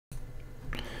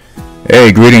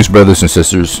Hey, greetings, brothers and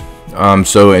sisters.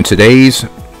 So in today's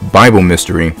Bible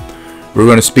mystery, we're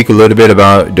going to speak a little bit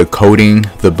about decoding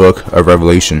the book of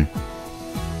Revelation.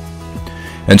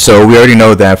 And so we already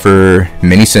know that for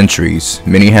many centuries,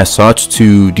 many has sought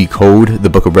to decode the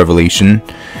book of Revelation,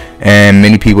 and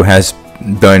many people has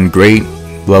done great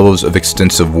levels of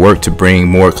extensive work to bring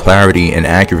more clarity and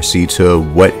accuracy to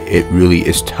what it really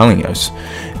is telling us.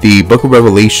 The book of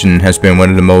Revelation has been one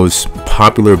of the most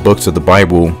popular books of the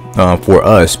Bible for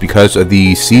us because of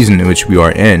the season in which we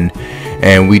are in,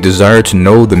 and we desire to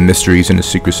know the mysteries and the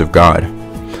secrets of God.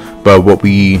 But what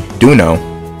we do know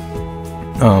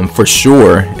for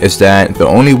sure is that the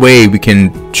only way we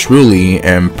can truly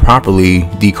and properly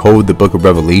decode the book of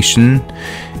Revelation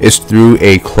is through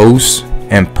a close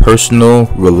and personal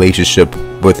relationship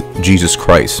with Jesus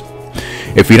Christ.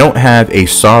 If we don't have a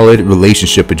solid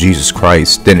relationship with Jesus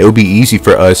Christ, then it will be easy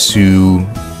for us to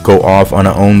go off on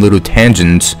our own little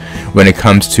tangents when it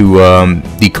comes to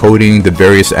decoding the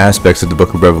various aspects of the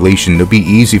book of Revelation. It'll be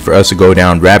easy for us to go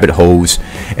down rabbit holes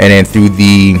and then through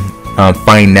the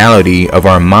finality of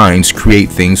our minds create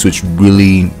things which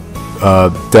really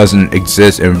doesn't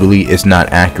exist and really is not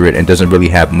accurate and doesn't really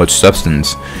have much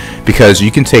substance, because you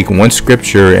can take one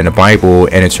scripture in the Bible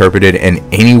and interpret it in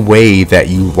any way that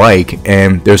you like,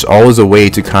 and there's always a way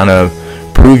to kind of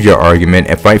prove your argument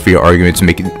and fight for your argument to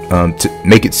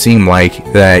make it seem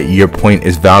like that your point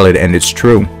is valid and it's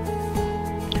true.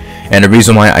 And the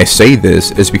reason why I say this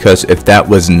is because if that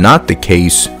was not the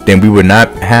case, then we would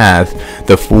not have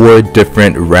the four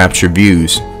different rapture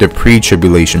views: the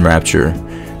pre-tribulation rapture,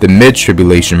 the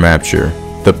mid-tribulation rapture,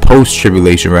 the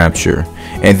post-tribulation rapture,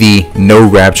 and the no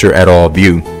rapture at all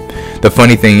view. The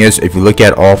funny thing is, if you look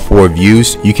at all four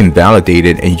views, you can validate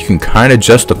it and you can kind of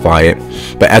justify it,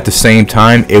 but at the same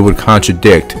time it would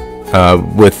contradict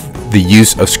with the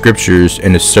use of scriptures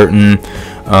in a certain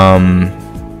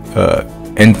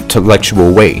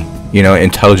intellectual way,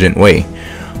 intelligent way.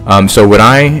 So what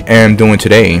I am doing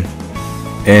today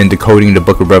in decoding the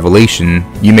book of Revelation,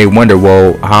 you may wonder,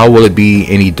 well, how will it be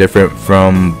any different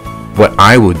from what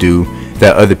I will do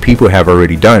that other people have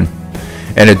already done?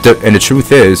 And the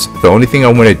truth is, the only thing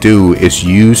I want to do is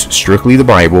use strictly the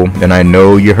Bible. And I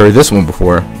know you heard this one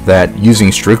before, that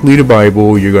using strictly the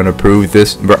Bible, you're going to prove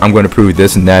this, I'm going to prove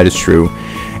this and that is true.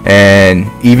 And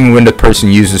even when the person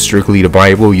uses strictly the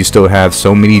Bible, you still have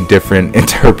so many different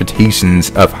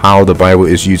interpretations of how the Bible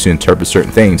is used to interpret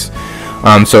certain things.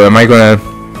 So am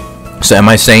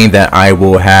I saying that I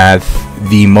will have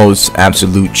the most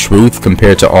absolute truth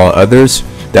compared to all others?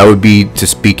 That would be to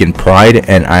speak in pride,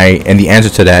 and the answer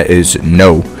to that is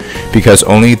no, because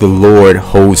only the Lord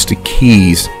holds the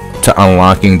keys to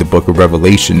unlocking the book of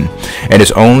Revelation, and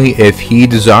it's only if he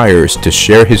desires to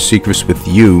share his secrets with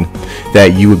you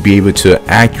that you would be able to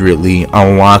accurately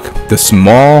unlock the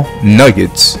small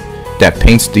nuggets that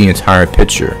paints the entire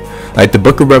picture. Like, the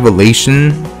book of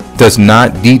Revelation does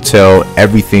not detail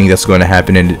everything that's going to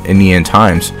happen in the end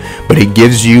times, but it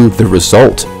gives you the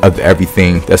result of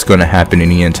everything that's going to happen in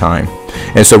the end time.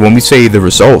 And so when we say the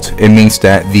result, it means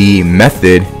that the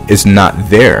method is not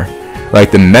there.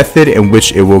 Like, the method in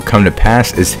which it will come to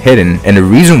pass is hidden, and the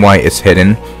reason why it's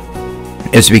hidden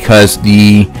is because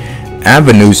the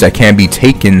avenues that can be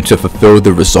taken to fulfill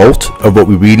the result of what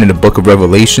we read in the book of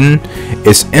Revelation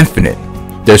is infinite.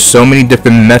 There's so many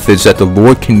different methods that the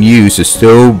Lord can use to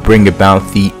still bring about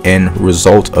the end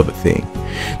result of a thing.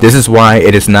 This is why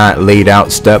it is not laid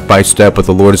out step by step what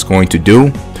the Lord is going to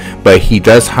do, but he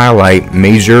does highlight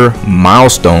major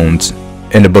milestones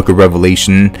in the book of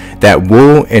Revelation that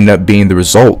will end up being the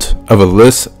result of a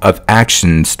list of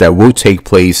actions that will take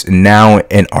place now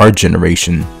in our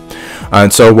generation.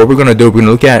 And so what we're going to do, we're going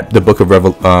to look at the book of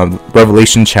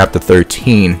Revelation chapter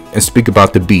 13 and speak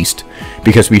about the beast,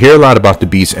 because we hear a lot about the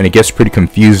beast and it gets pretty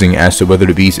confusing as to whether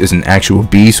the beast is an actual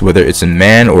beast, whether it's a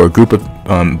man or a group of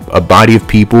a body of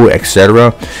people,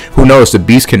 etc. Who knows? The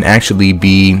beast can actually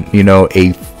be,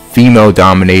 a female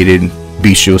dominated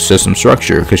bestial system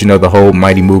structure, because the whole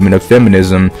mighty movement of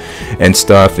feminism and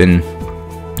stuff, and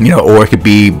or it could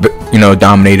be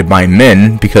dominated by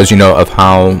men because of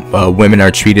how women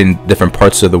are treated in different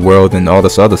parts of the world and all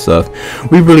this other stuff.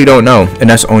 We really don't know, and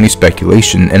that's only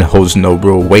speculation and holds no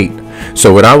real weight.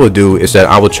 So what I will do is that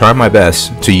I will try my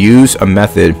best to use a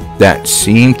method that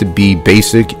seemed to be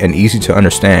basic and easy to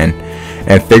understand,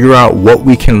 and figure out what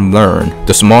we can learn,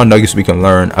 the small nuggets we can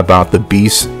learn about the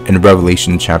beast in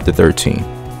Revelation chapter 13.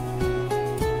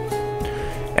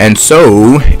 And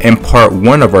so in part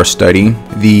 1 of our study,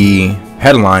 the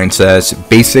headline says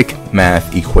basic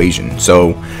math equation. So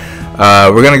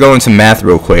we're going to go into math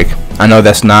real quick. I know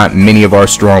that's not many of our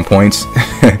strong points.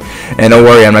 And don't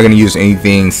worry, I'm not going to use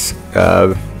anything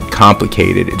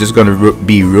complicated. It's just going to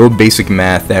be real basic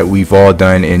math that we've all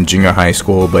done in junior high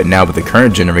school, but now with the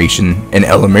current generation in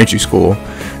elementary school.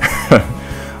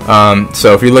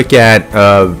 So if you look at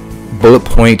bullet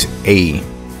point A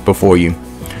before you,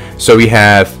 so we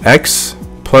have x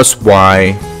plus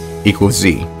y equals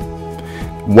z.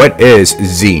 What is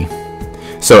z?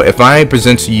 So if I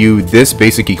present to you this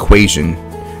basic equation,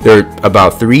 there are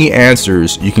about 3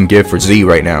 answers you can give for z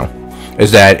right now.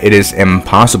 Is that it is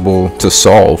impossible to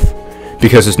solve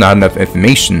because there's not enough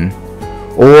information,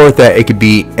 or that it could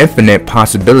be infinite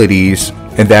possibilities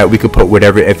and that we could put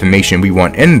whatever information we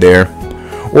want in there,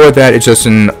 or that it's just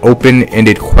an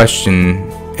open-ended question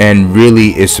and really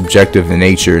is subjective in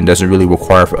nature and doesn't really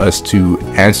require for us to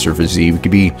answer for z. We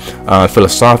could be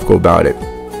philosophical about it.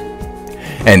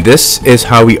 And this is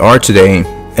how we are today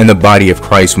in the body of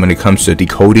Christ when it comes to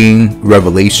decoding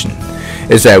Revelation.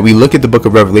 Is that we look at the book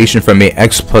of Revelation from a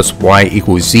x plus y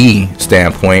equals z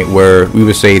standpoint, where we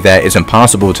would say that it's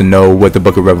impossible to know what the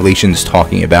book of Revelation is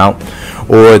talking about,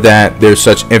 or that there's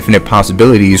such infinite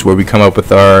possibilities, where we come up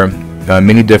with our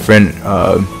many different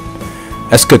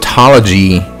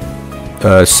eschatology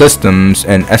systems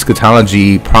and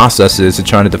eschatology processes to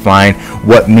trying to define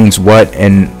what means what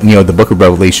in the book of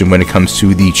Revelation when it comes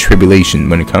to the tribulation,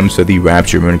 when it comes to the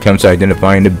rapture, when it comes to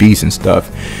identifying the beast and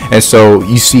stuff. And so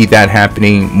you see that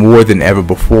happening more than ever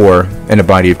before in the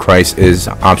body of Christ is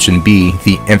option B,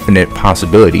 the infinite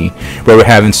possibility, where we're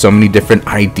having so many different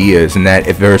ideas, and that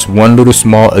if there's one little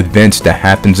small event that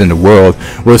happens in the world,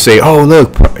 we'll say, oh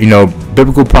look,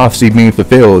 biblical prophecy being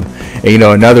fulfilled. And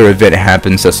another event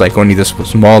happens that's like only this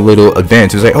small little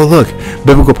event. It's like, oh look,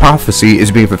 biblical prophecy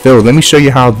is being fulfilled. Let me show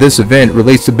you how this event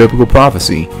relates to biblical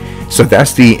prophecy. So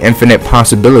that's the infinite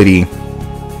possibility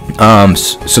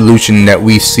solution that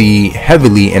we see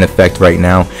heavily in effect right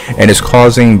now, and it's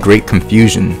causing great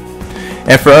confusion.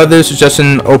 And for others, it's just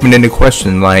an open-ended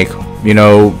question, like,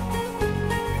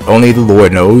 only the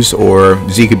Lord knows, or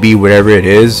z could be whatever it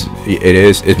is.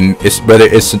 It's whether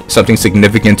it's something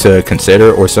significant to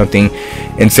consider or something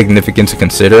insignificant to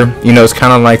consider. It's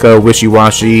kind of like a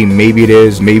wishy-washy. Maybe it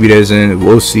is, maybe it isn't.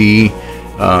 We'll see.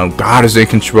 God is in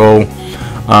control.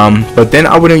 But then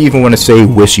I wouldn't even want to say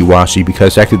wishy-washy,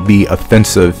 because that could be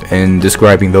offensive in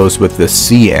describing those with the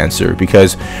C answer.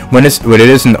 Because when it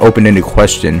is an open-ended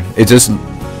question, it just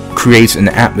creates an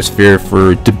atmosphere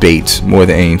for debate more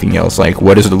than anything else. Like,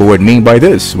 what does the Lord mean by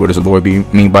this? What does the Lord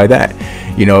mean by that?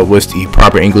 What's the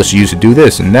proper English used to do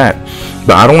this and that?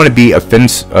 But I don't want to be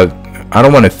I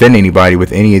don't want to offend anybody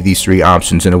with any of these 3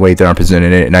 options in the way that I'm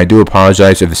presenting it, and I do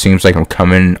apologize if it seems like I'm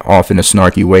coming off in a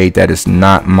snarky way. That is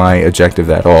not my objective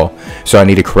at all. So I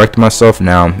need to correct myself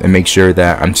now and make sure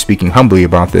that I'm speaking humbly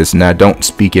about this, and that I don't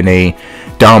speak in a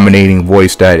dominating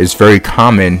voice that is very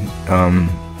common.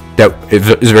 That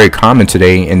is very common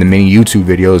today in the many YouTube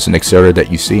videos and etc.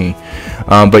 that you see.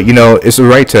 But it's a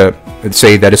right to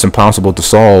say that it's impossible to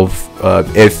solve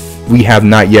if we have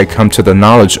not yet come to the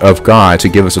knowledge of God to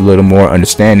give us a little more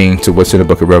understanding to what's in the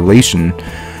book of Revelation.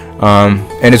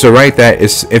 And it's a right that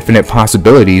it's infinite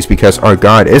possibilities, because our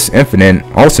God is infinite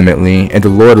ultimately, and the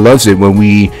Lord loves it when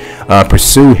we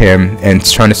pursue Him and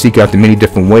trying to seek out the many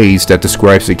different ways that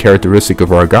describes the characteristic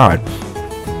of our God.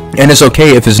 And it's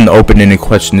okay if it's an open-ended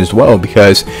question as well,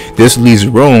 because this leaves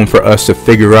room for us to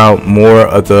figure out more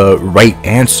of the right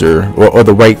answer or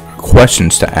the right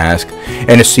questions to ask,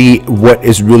 and to see what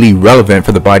is really relevant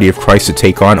for the body of Christ to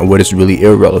take on and what is really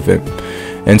irrelevant.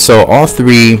 And so all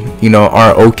 3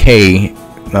 are okay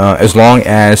as long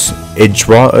as it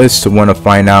draws us to want to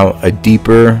find out a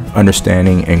deeper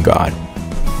understanding in God.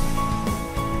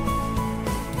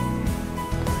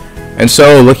 And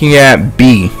so looking at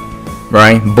B,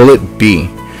 right, bullet B,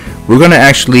 we're going to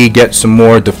actually get some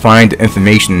more defined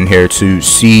information in here to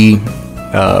see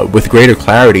with greater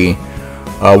clarity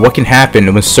what can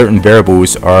happen when certain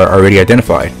variables are already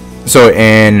identified. So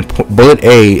in bullet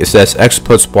A, it says x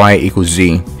plus y equals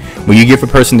z. When you give a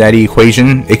person that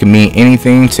equation, it can mean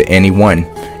anything to anyone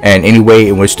and any way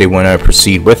in which they want to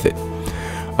proceed with it.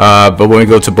 But when we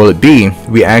go to bullet B,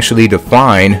 we actually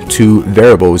define 2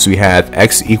 variables. We have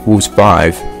x equals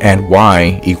 5 and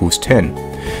y equals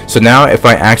 10. So now if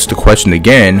I ask the question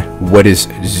again, what is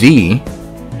z?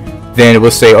 Then it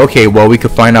will say, okay, well, we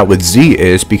could find out what z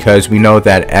is, because we know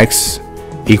that x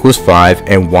equals 5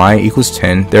 and y equals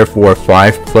 10. Therefore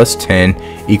 5 plus 10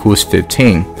 equals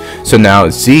 15. So now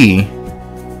z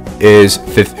is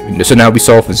 15. So now we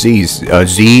solve for z's.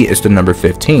 Z is the number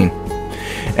 15.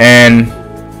 And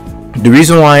the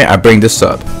reason why I bring this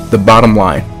up, the bottom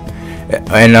line,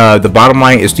 and the bottom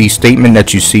line is the statement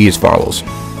that you see as follows.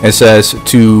 It says,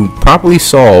 to properly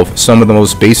solve some of the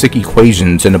most basic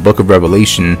equations in the book of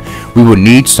Revelation, we will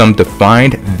need some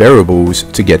defined variables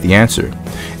to get the answer.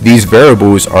 These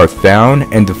variables are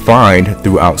found and defined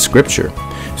throughout Scripture.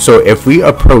 So if we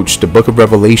approach the book of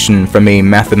Revelation from a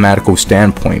mathematical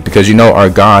standpoint, because you know our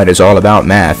God is all about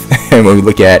math, and when we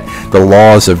look at the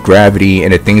laws of gravity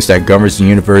and the things that governs the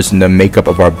universe and the makeup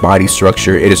of our body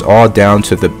structure, it is all down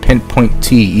to the pinpoint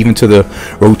T, even to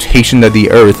the rotation of the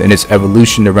earth and its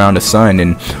evolution around the sun,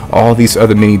 and all these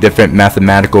other many different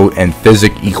mathematical and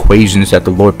physics equations that the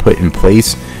Lord put in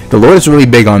place. The Lord is really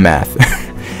big on math.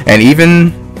 And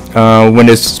even when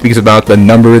it speaks about the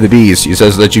number of the beast, it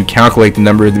says that you calculate the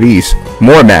number of the beast.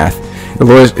 More math. The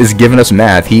Lord is giving us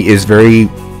math. He is very,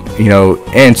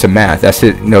 into math. That's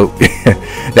it.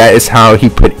 That is how He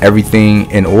put everything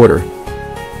in order.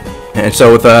 And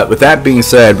so with that being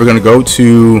said, we're going to go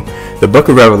to the book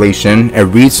of Revelation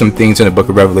and read some things in the book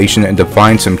of Revelation and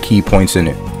define some key points in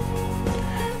it.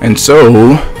 And so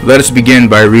let us begin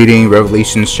by reading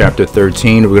Revelation chapter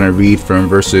 13. We're going to read from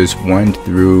verses 1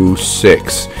 through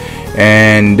 6.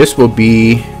 And this will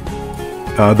be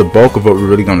the bulk of what we're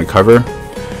really going to cover.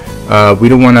 We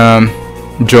don't want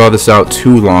to draw this out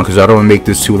too long, because I don't want to make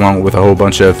this too long with a whole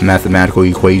bunch of mathematical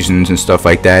equations and stuff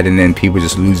like that, and then people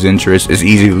just lose interest. It's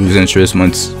easy to lose interest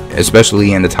once,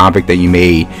 especially in a topic that you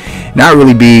may not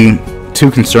really be too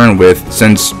concerned with,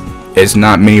 since it's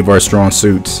not many of our strong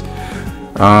suits.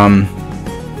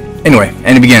 Anyway,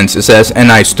 and it begins. It says,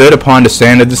 and I stood upon the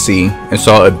sand of the sea, and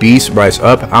saw a beast rise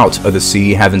up out of the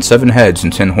sea, having 7 heads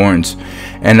and 10 horns,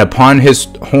 and upon his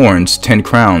horns 10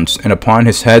 crowns, and upon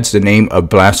his heads the name of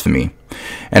blasphemy.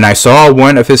 And I saw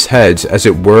one of his heads as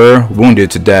it were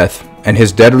wounded to death, and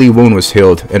his deadly wound was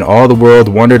healed, and all the world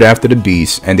wondered after the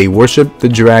beast, and they worshipped the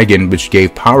dragon which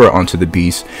gave power unto the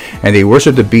beast, and they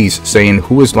worshipped the beast, saying,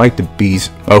 Who is like the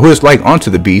beast, who is like unto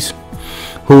the beast,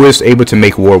 who is able to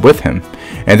make war with him?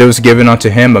 And there was given unto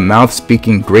him a mouth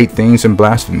speaking great things and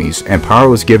blasphemies, and power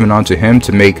was given unto him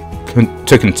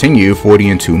to continue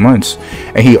 42 months.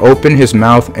 And he opened his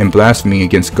mouth in blasphemy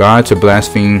against God, to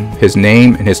blaspheme his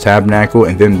name and his tabernacle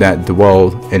and them that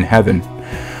dwell in heaven.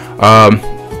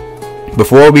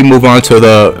 Before we move on to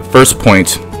the first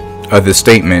point of this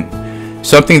statement,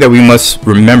 something that we must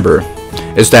remember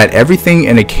is that everything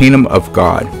in the kingdom of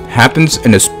God happens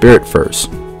in the spirit first.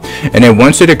 And then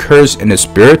once it occurs in the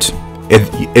spirit,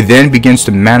 it then begins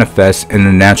to manifest in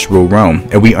the natural realm.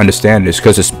 And we understand this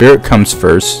because the spirit comes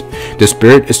first. The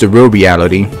spirit is the real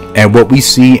reality, and what we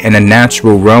see in the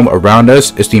natural realm around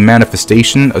us is the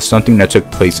manifestation of something that took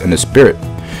place in the spirit.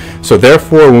 So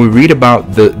therefore, when we read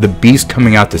about the beast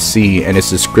coming out to sea and its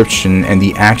description and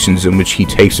the actions in which he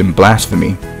takes in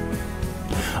blasphemy,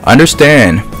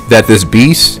 understand that this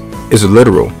beast is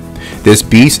literal. This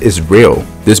beast is real.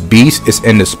 This beast is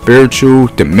in the spiritual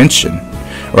dimension,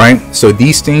 right? So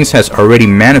these things has already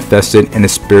manifested in the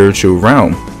spiritual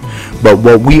realm. But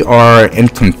what we are in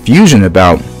confusion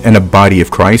about in the body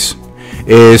of Christ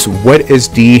is what is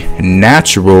the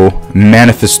natural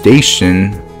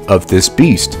manifestation of this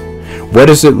beast. What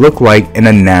does it look like in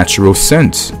a natural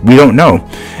sense? We don't know.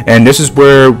 And this is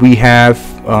where we have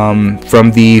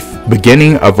from the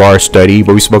beginning of our study,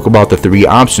 where we spoke about the 3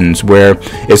 options, where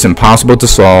it's impossible to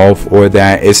solve, or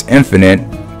that it's infinite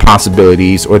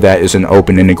possibilities, or that is an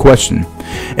open-ended question.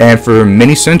 And for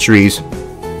many centuries,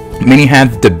 many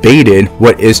have debated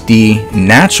what is the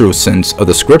natural sense of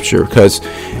the scripture, because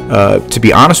to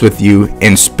be honest with you,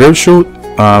 in spiritual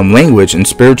language and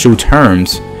spiritual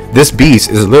terms, this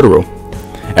beast is literal.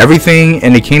 Everything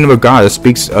in the kingdom of God that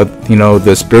speaks of,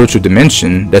 the spiritual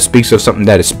dimension, that speaks of something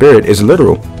that is spirit, is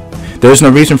literal. There's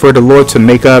no reason for the Lord to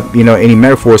make up, any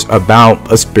metaphors about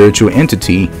a spiritual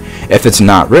entity if it's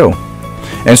not real.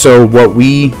 And so what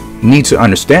we need to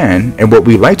understand, and what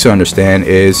we like to understand,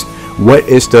 is what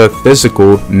is the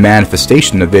physical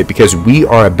manifestation of it, because we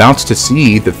are about to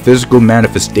see the physical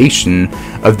manifestation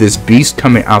of this beast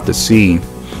coming out to sea,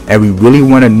 and we really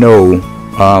want to know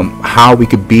how we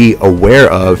could be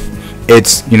aware of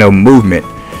its movement,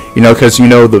 because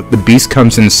the beast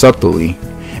comes in subtly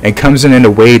and comes in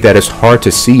a way that is hard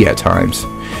to see at times.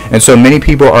 And so many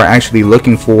people are actually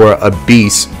looking for a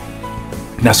beast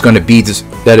that's going to be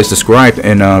that is described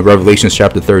in Revelation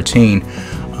chapter 13.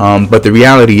 But the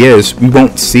reality is, we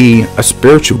won't see a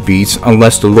spiritual beast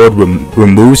unless the Lord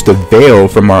removes the veil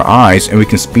from our eyes, and we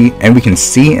can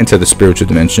see into the spiritual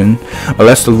dimension.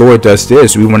 Unless the Lord does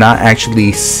this, we will not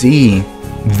actually see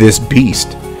this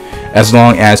beast, as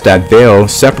long as that veil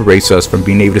separates us from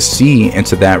being able to see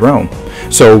into that realm.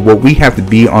 So what we have to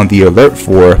be on the alert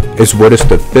for is what is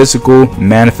the physical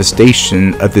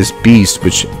manifestation of this beast,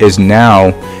 which is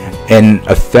now in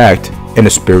effect in the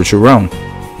spiritual realm.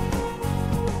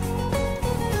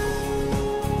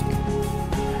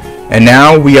 And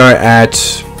now we are at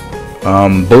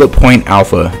bullet point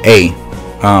alpha A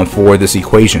for this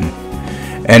equation,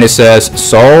 and it says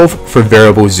solve for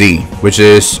variable z, which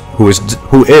is who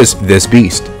is this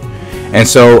beast. And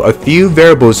so a few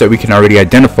variables that we can already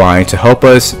identify to help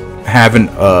us have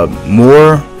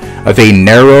more of a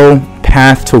narrow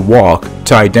path to walk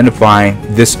to identify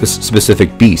this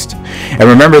specific beast. And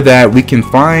remember that we can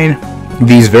find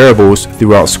these variables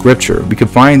throughout scripture. We can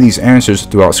find these answers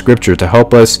throughout scripture to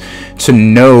help us to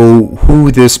know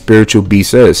who this spiritual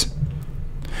beast is.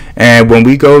 And when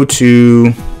we go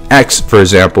to X, for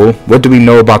example, what do we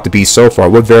know about the beast so far?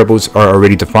 What variables are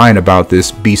already defined about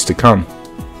this beast to come?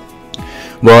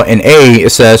 Well, in A,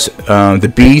 it says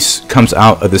the beast comes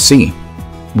out of the sea.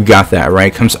 We got that,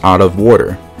 right? Comes out of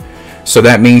water. So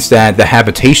that means that the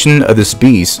habitation of this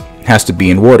beast has to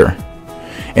be in water.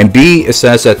 In B, it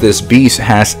says that this beast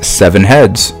has 7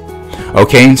 heads.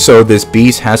 Okay, so this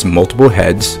beast has multiple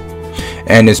heads,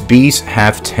 and this beast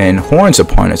have 10 horns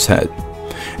upon its head.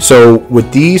 So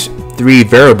with these 3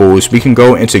 variables, we can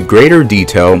go into greater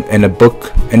detail in the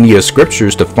book, in the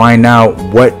scriptures, to find out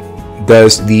what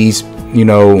does these,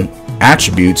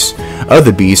 attributes of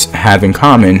the beast have in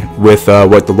common with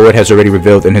what the Lord has already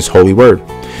revealed in his holy word.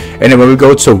 And then when we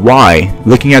go to Y,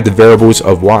 looking at the variables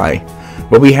of Y,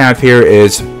 what we have here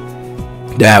is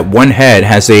that one head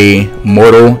has a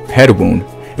mortal head wound.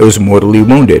 It was mortally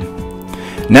wounded.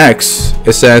 Next,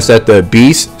 it says that the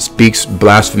beast speaks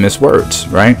blasphemous words,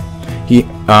 right?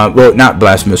 Well, not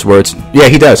blasphemous words. Yeah,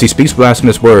 he does. He speaks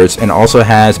blasphemous words and also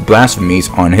has blasphemies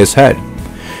on his head.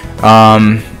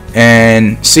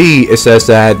 And C, it says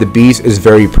that the beast is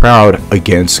very proud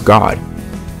against God.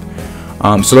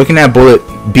 So looking at bullet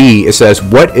B, it says,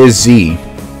 what is Z?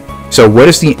 So what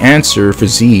is the answer for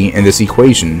Z in this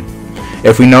equation?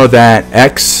 If we know that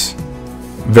X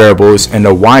variables and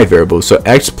the Y variables, so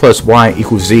X plus Y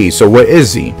equals Z, so what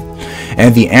is Z?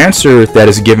 And the answer that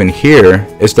is given here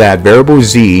is that variable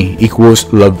Z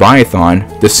equals Leviathan,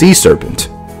 the sea serpent.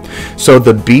 So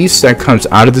the beast that comes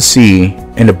out of the sea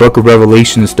in the book of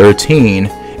Revelations 13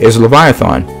 is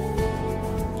Leviathan.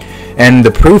 And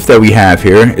the proof that we have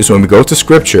here is when we go to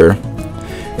scripture,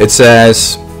 it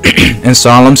says in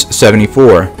Psalms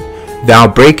 74, thou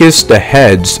breakest the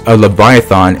heads of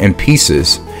Leviathan in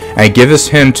pieces, and givest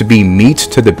him to be meat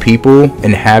to the people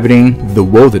inhabiting the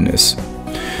wilderness.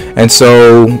 And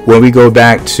so when we go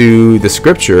back to the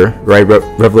scripture, right,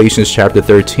 Revelations chapter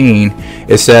 13,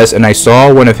 it says, and I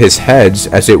saw one of his heads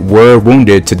as it were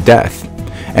wounded to death,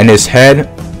 and his head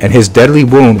and his deadly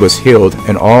wound was healed,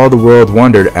 and all the world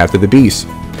wondered after the beast.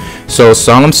 So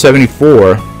Psalm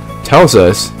 74 tells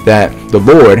us that the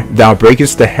Lord, thou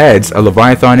breakest the heads of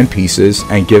Leviathan in pieces,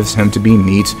 and gives him to be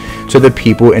meat to the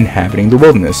people inhabiting the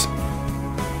wilderness.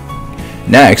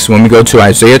 Next, when we go to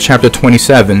Isaiah chapter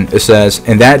 27, it says,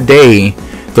 in that day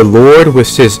the Lord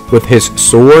with his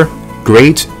sore,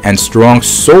 great and strong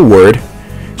sword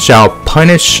shall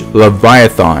punish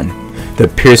Leviathan, the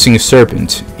piercing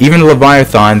serpent, even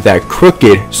Leviathan, that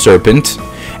crooked serpent,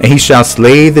 and he shall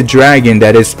slay the dragon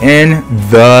that is in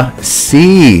the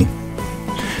sea.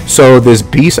 So this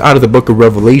beast out of the book of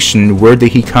Revelation, where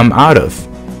did he come out of?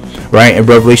 Right, in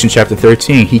Revelation chapter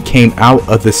 13, he came out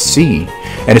of the sea.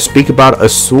 And to speak about a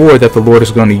sword that the Lord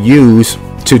is going to use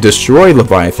to destroy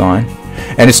Leviathan.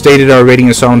 And it's stated already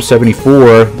in Psalm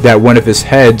 74 that one of his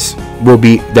heads will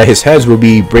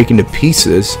be breaking to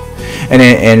pieces. And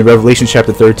in Revelation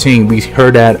chapter 13, we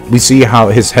see how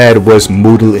his head was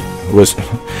mortally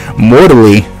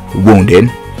wounded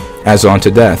as unto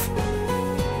death.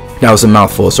 That was a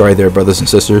mouthful. Sorry there, brothers and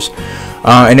sisters.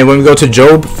 And then when we go to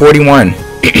Job 41,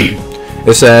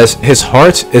 it says, his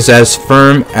heart is as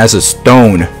firm as a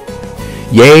stone,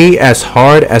 yea, as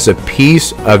hard as a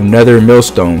piece of nether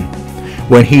millstone.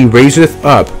 When he raiseth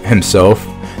up himself,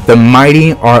 the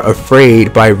mighty are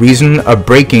afraid. By reason of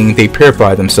breaking they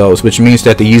purify themselves, which means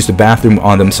that they use the bathroom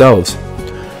on themselves.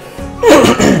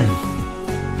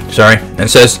 Sorry. And it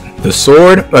says, the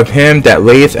sword of him that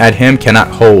layeth at him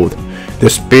cannot hold, the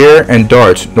spear and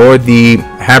dart, nor the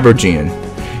habergeon.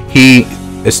 He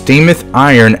esteemeth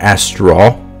iron as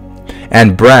straw,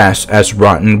 and brass as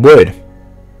rotten wood.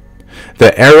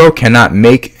 The arrow cannot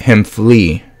make him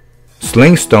flee.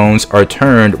 Sling stones are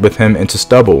turned with him into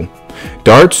stubble.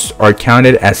 Darts are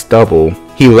counted as stubble.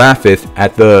 He laugheth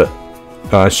at the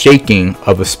shaking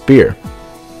of a spear.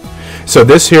 So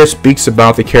this here speaks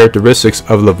about the characteristics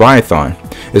of Leviathan.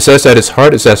 It says that his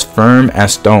heart is as firm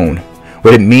as stone.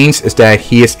 What it means is that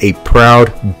he is a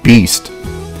proud beast.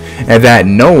 and that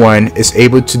no one is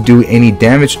able to do any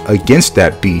damage against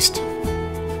that beast.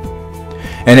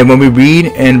 And then when we read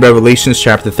in Revelation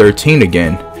chapter 13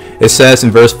 again, it says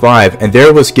in verse 5, and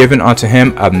there was given unto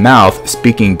him a mouth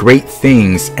speaking great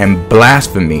things and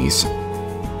blasphemies.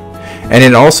 And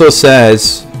it also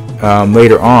says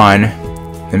later on,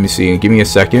 let me see, give me a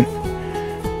second.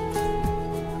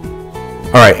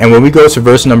 Alright, and when we go to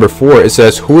verse number 4, it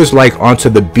says, who is like unto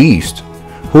the beast,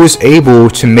 who is able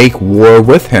to make war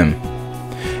with him?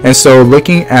 And so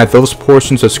looking at those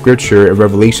portions of scripture in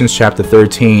Revelation chapter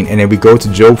 13, and then we go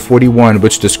to Job 41,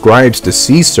 which describes the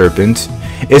sea serpent,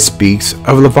 it speaks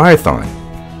of Leviathan,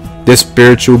 this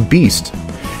spiritual beast.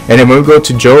 And then when we go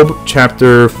to Job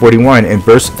chapter 41 and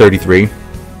verse 33,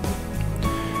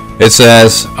 it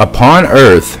says, upon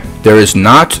earth there is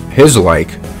not his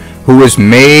like, who is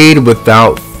made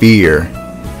without fear.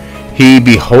 He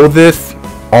beholdeth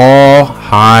all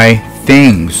high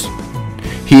things.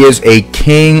 He is a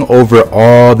king over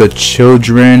all the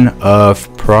children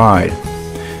of pride,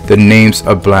 the names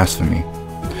of blasphemy.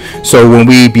 So when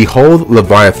we behold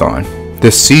Leviathan,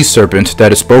 the sea serpent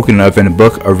that is spoken of in the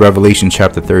book of Revelation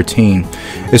chapter 13,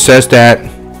 it says that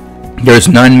there is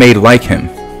none made like him,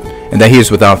 and that he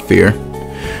is without fear.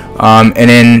 And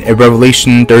in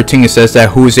Revelation 13 it says that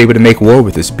who is able to make war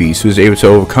with this beast, who is able to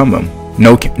overcome him?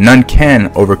 None can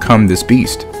overcome this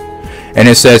beast. And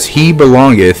it says he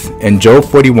belongeth, in Job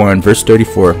 41 verse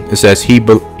 34, it says he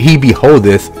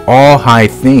beholdeth all high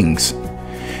things.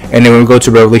 And then when we go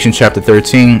to Revelation chapter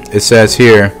 13, it says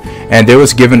here, and there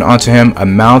was given unto him a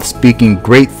mouth speaking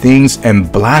great things and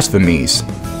blasphemies.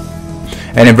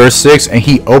 And in verse 6, and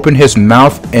he opened his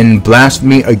mouth in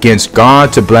blasphemy against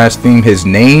God, to blaspheme his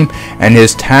name and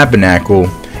his tabernacle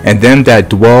and them that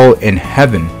dwell in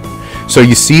heaven. So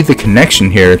you see the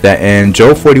connection here, that in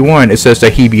Job 41 it says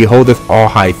that he beholdeth all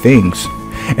high things,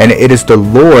 and it is the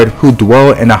Lord who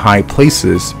dwell in the high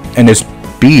places, and this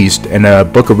beast in the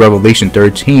book of Revelation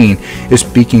 13 is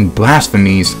speaking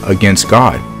blasphemies against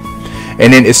God.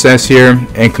 And then it says here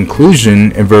in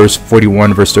conclusion in verse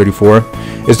 41 verse 34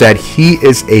 is that he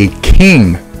is a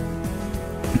king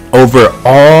over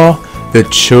all the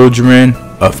children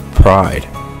of pride.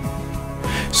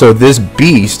 So this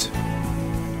beast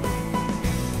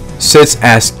sits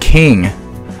as king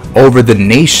over the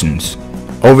nations,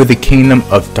 over the kingdom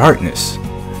of darkness,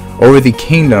 over the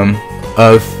kingdom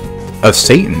of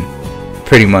Satan,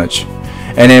 pretty much.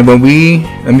 And then when we,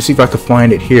 let me see if I can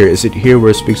find it here. Is it here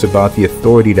where it speaks about the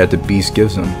authority that the beast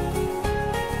gives him?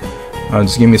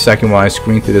 Just give me a second while I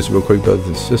screen through this real quick, brothers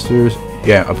and sisters.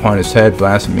 Yeah, upon his head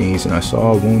blasphemies, and I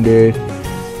saw wounded,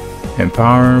 and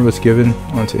power was given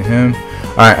unto him.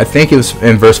 Alright, I think it was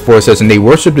in verse 4, it says, and they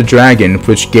worshiped the dragon,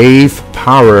 which gave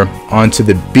power unto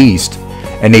the beast,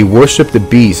 and they worshiped the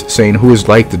beast, saying, who is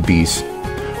like the beast,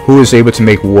 who is able to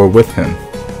make war with him?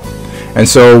 And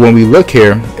so when we look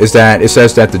here, is that it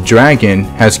says that the dragon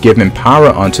has given power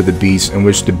unto the beast, in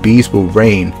which the beast will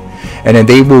reign, and then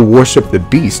they will worship the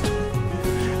beast.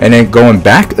 And then going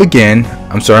back again,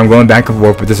 I'm sorry, I'm going back and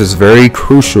forth, but this is very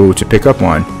crucial to pick up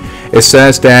on. It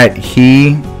says that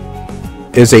he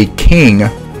is a king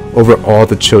over all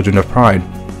the children of pride.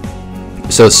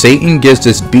 So Satan gives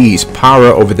this beast power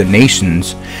over the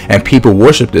nations, and people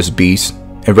worship this beast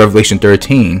in Revelation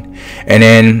 13. And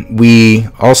then we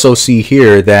also see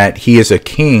here that he is a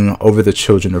king over the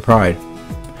children of pride.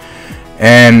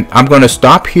 And I'm going to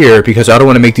stop here because I don't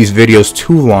want to make these videos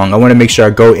too long. I want to make sure I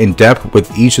go in depth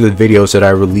with each of the videos that I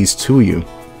release to you.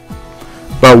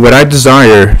 But what I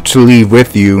desire to leave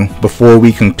with you before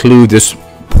we conclude this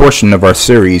portion of our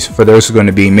series, for there's going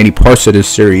to be many parts of this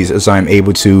series as I'm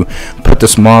able to put the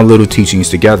small little teachings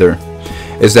together,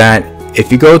 is that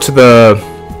if you go to the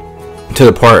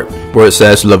part where it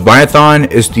says Leviathan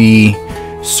is the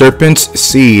serpent's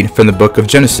seed from the book of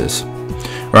Genesis,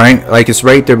 right? Like it's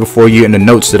right there before you in the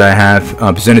notes that I have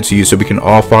presented to you, so we can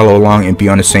all follow along and be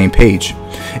on the same page.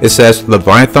 It says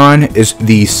Leviathan is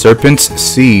the serpent's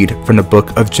seed from the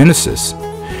book of Genesis.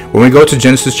 When we go to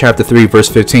Genesis chapter 3 verse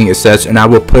 15, it says, and I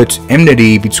will put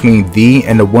enmity between thee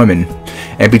and the woman,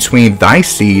 and between thy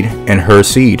seed and her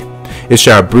seed. It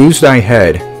shall bruise thy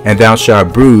head, and thou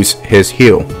shalt bruise his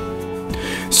heel.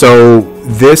 So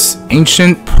this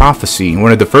ancient prophecy,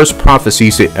 one of the first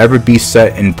prophecies to ever be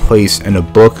set in place in a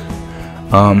book,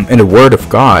 in the Word of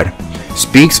God,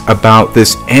 speaks about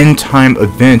this end time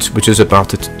event which is about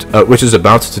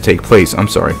to take place. I'm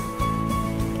sorry.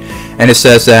 And it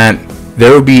says that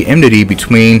there will be enmity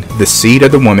between the seed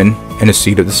of the woman and the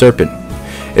seed of the serpent.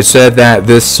 It said that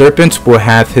this serpent will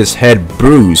have his head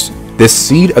bruised. This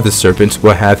seed of the serpent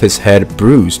will have his head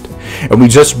bruised. And we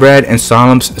just read in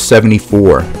Psalms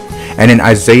 74. and in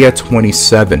Isaiah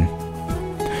 27,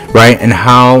 right? And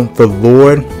how the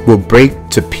Lord will break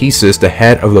to pieces the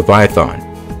head of Leviathan.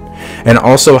 And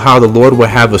also how the Lord will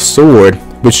have a sword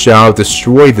which shall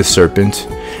destroy the serpent,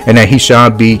 and that he shall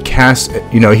be cast,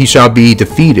 he shall be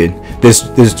defeated, this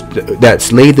that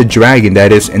slayed the dragon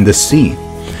that is in the sea.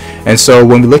 And so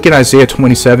when we look at Isaiah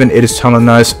 27, it is telling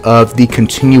us of the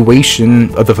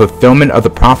continuation of the fulfillment of the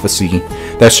prophecy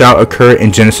that shall occur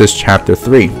in Genesis chapter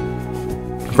 3,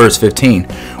 verse 15,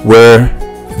 where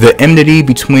the enmity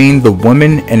between the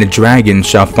woman and the dragon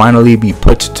shall finally be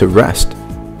put to rest.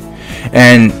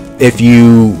 And if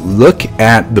you look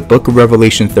at the book of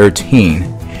Revelation 13,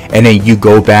 and then you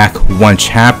go back one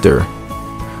chapter,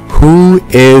 who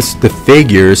is the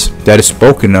figures that is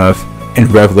spoken of in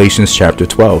Revelation chapter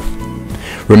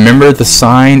 12? Remember the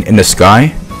sign in the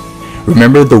sky?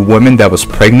 Remember the woman that was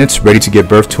pregnant, ready to give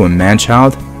birth to a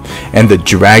man-child? And the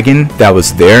dragon that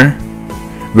was there,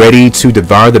 ready to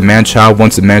devour the man-child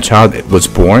once the man-child was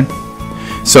born?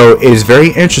 So it is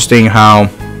very interesting how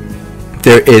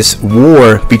there is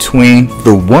war between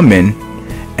the woman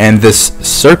and this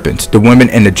serpent, the woman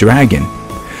and the dragon.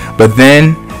 But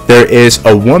then there is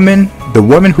a woman, the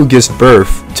woman who gives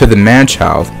birth to the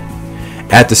man-child.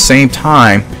 At the same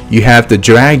time, you have the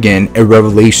dragon in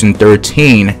Revelation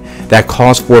 13 that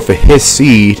calls forth his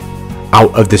seed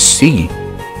out of the sea.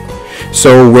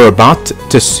 So we're about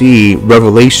to see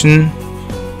Revelation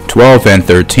 12 and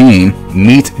 13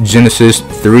 meet Genesis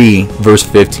 3 verse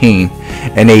 15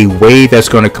 in a way that's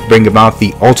going to bring about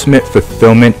the ultimate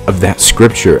fulfillment of that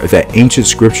scripture, of that ancient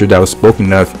scripture that was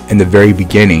spoken of in the very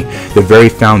beginning, the very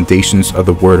foundations of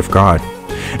the Word of God.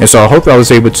 And so I hope I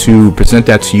was able to present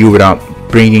that to you without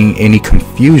bringing any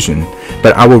confusion,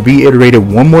 but I will reiterate it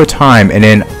one more time and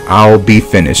then I'll be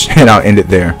finished and I'll end it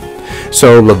there.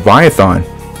 So Leviathan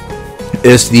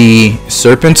is the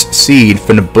serpent's seed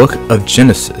from the book of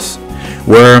Genesis,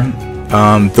 where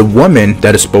the woman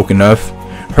that is spoken of,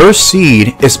 her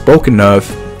seed is spoken of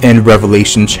in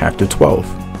Revelation chapter 12.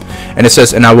 And it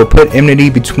says, and I will put enmity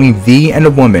between thee and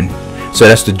the woman. So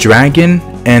that's the dragon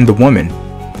and the woman.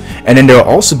 And then there will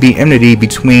also be enmity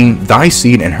between thy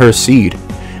seed and her seed,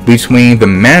 between the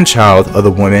man-child of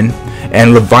the woman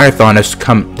and Leviathan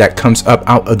that comes up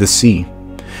out of the sea.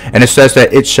 And it says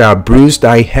that it shall bruise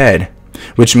thy head,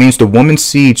 which means the woman's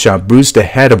seed shall bruise the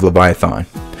head of Leviathan,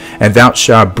 and thou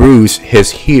shalt bruise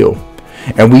his heel.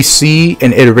 And we see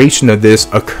an iteration of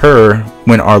this occur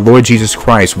when our Lord Jesus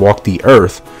Christ walked the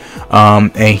earth,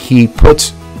 and he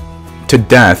put to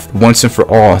death once and for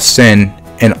all sin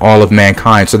in all of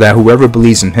mankind, so that whoever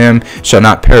believes in him shall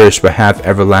not perish but have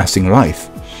everlasting life.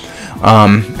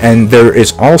 And there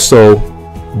is also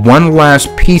one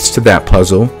last piece to that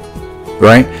puzzle,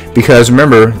 right? Because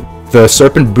remember, the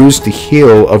serpent bruised the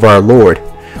heel of our Lord,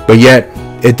 but yet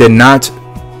it did not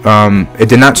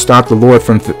stop the Lord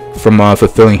from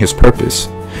fulfilling his purpose.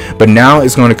 But now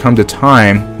is going to come the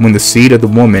time when the seed of the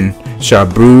woman shall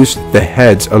bruise the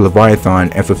heads of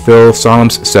Leviathan and fulfill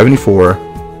Psalms 74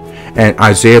 and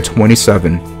Isaiah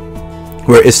 27,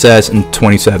 where it says in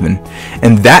 27,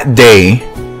 and that day,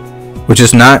 which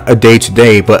is not a day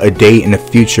today, but a day in the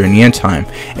future, in the end time,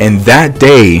 and that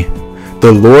day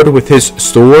the Lord with his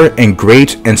sword and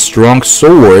great and strong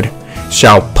sword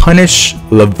shall punish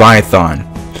Leviathan,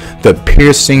 the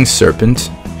piercing serpent,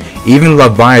 even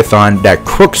Leviathan, that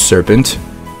crooked serpent,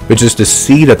 which is the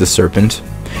seed of the serpent,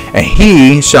 and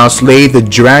he shall slay the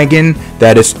dragon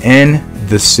that is in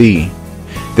the sea.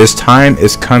 This time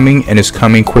is coming, and is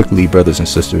coming quickly, brothers and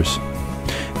sisters.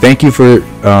 Thank you for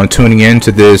tuning in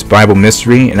to this Bible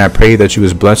mystery, and I pray that you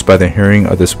was blessed by the hearing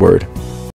of this word.